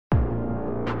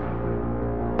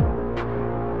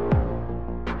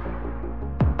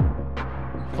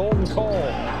Kolton Kohl,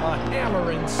 a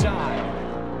hammer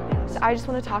inside. So I just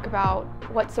want to talk about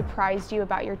what surprised you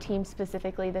about your team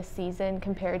specifically this season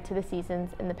compared to the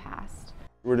seasons in the past.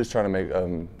 We're just trying to make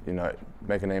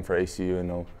a name for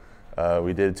ACU.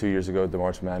 We did 2 years ago at the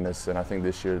March Madness, and I think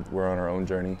this year we're on our own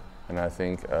journey. And I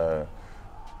think the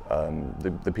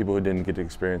people who didn't get to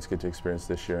experience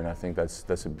this year, and I think that's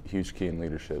a huge key in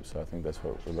leadership. So I think that's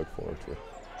what we look forward to.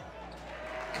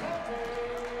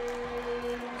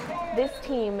 This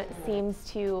team seems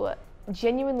to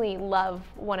genuinely love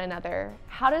one another.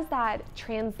 How does that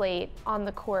translate on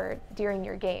the court during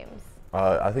your games?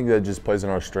 I think that just plays in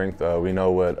our strength. We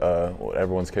know what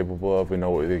everyone's capable of. We know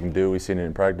what they can do. We've seen it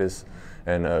in practice.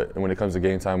 And when it comes to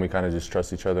game time, we kind of just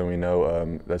trust each other, and we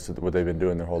know that's what they've been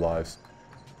doing their whole lives.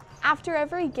 After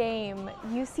every game,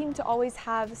 you seem to always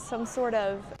have some sort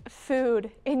of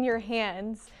food in your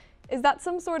hands. Is that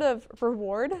some sort of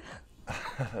reward?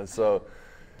 So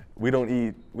we don't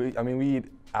eat. We eat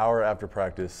hour after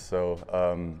practice. So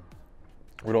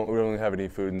we don't really have any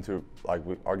food until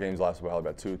our games last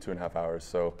about 2.5 hours.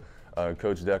 So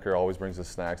Coach Decker always brings us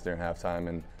snacks during halftime,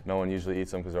 and no one usually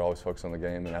eats them because they're always focused on the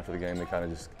game. And after the game, they kind of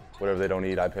just whatever they don't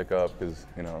eat, I pick up because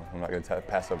I'm not going to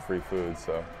pass up free food.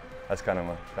 So that's kind of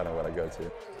what I go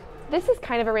to. This is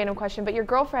kind of a random question, but your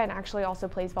girlfriend actually also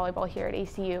plays volleyball here at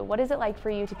ACU. What is it like for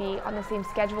you to be on the same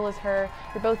schedule as her?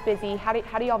 You're both busy. How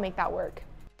do y'all make that work?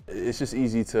 It's just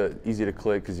easy to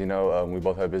click because we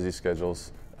both have busy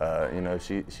schedules.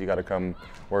 She got to come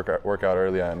work out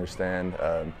early. I understand,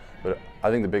 but I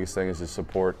think the biggest thing is just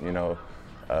support.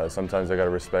 Sometimes I got to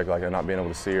respect not being able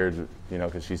to see her,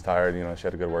 because she's tired. She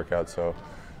had a good workout. So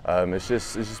it's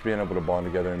just being able to bond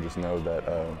together and just know that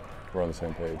we're on the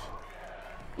same page.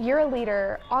 You're a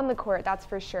leader on the court, that's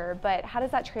for sure. But how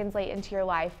does that translate into your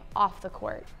life off the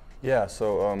court? Yeah.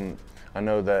 So I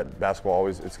know that basketball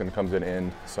it's going to come to an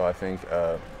end. So I think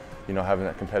having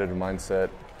that competitive mindset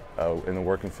in the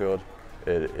working field,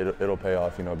 it'll pay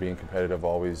off. Being competitive,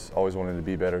 always wanting to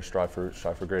be better, strive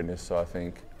for greatness. So I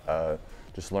think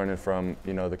just learning from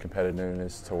the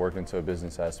competitiveness to work into a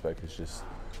business aspect is just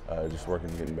working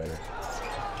and getting better.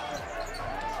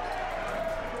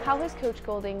 How has Coach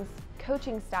Golding's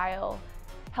coaching style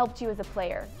helped you as a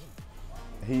player?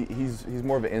 He's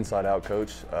more of an inside-out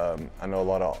coach. I know a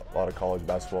lot of college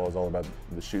basketball is all about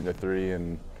the shooting the three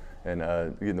and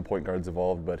getting the point guards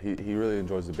involved, but he really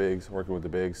enjoys the bigs, working with the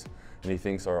bigs, and he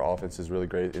thinks our offense is really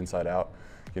great inside out.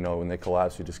 When they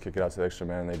collapse, you just kick it out to the extra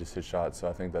man and they just hit shots. So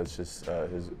I think that's just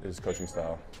his coaching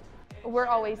style. We're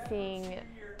always seeing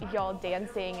y'all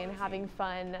dancing and having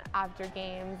fun after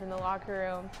games in the locker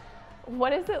room.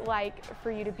 What is it like for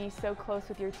you to be so close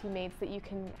with your teammates that you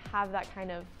can have that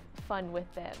kind of fun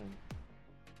with them?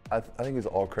 I think it's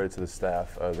all credit to the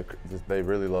staff. They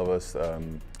really love us.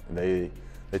 They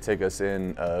take us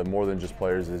in more than just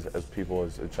players, as people,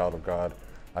 as a child of God.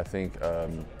 I think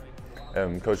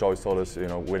Coach always told us,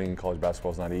 winning college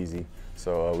basketball is not easy.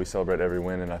 So we celebrate every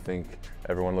win, and I think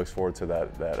everyone looks forward to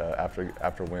that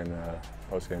after win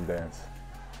post-game dance.